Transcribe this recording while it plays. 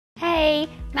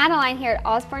Madeline here at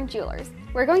Osborne Jewelers.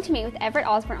 We're going to meet with Everett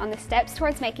Osborne on the steps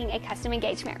towards making a custom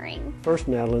engagement ring. First,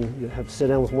 Madeline, you have to sit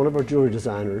down with one of our jewelry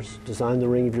designers, design the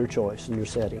ring of your choice in your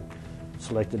setting.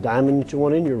 Select the diamond that you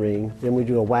want in your ring, then we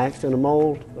do a wax and a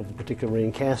mold of the particular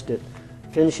ring, cast it,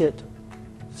 finish it,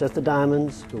 set the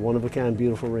diamonds to a one-of-a-kind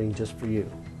beautiful ring just for you.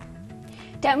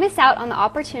 Don't miss out on the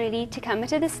opportunity to come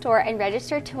into the store and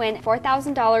register to win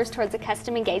 $4,000 towards a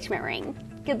custom engagement ring.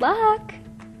 Good luck!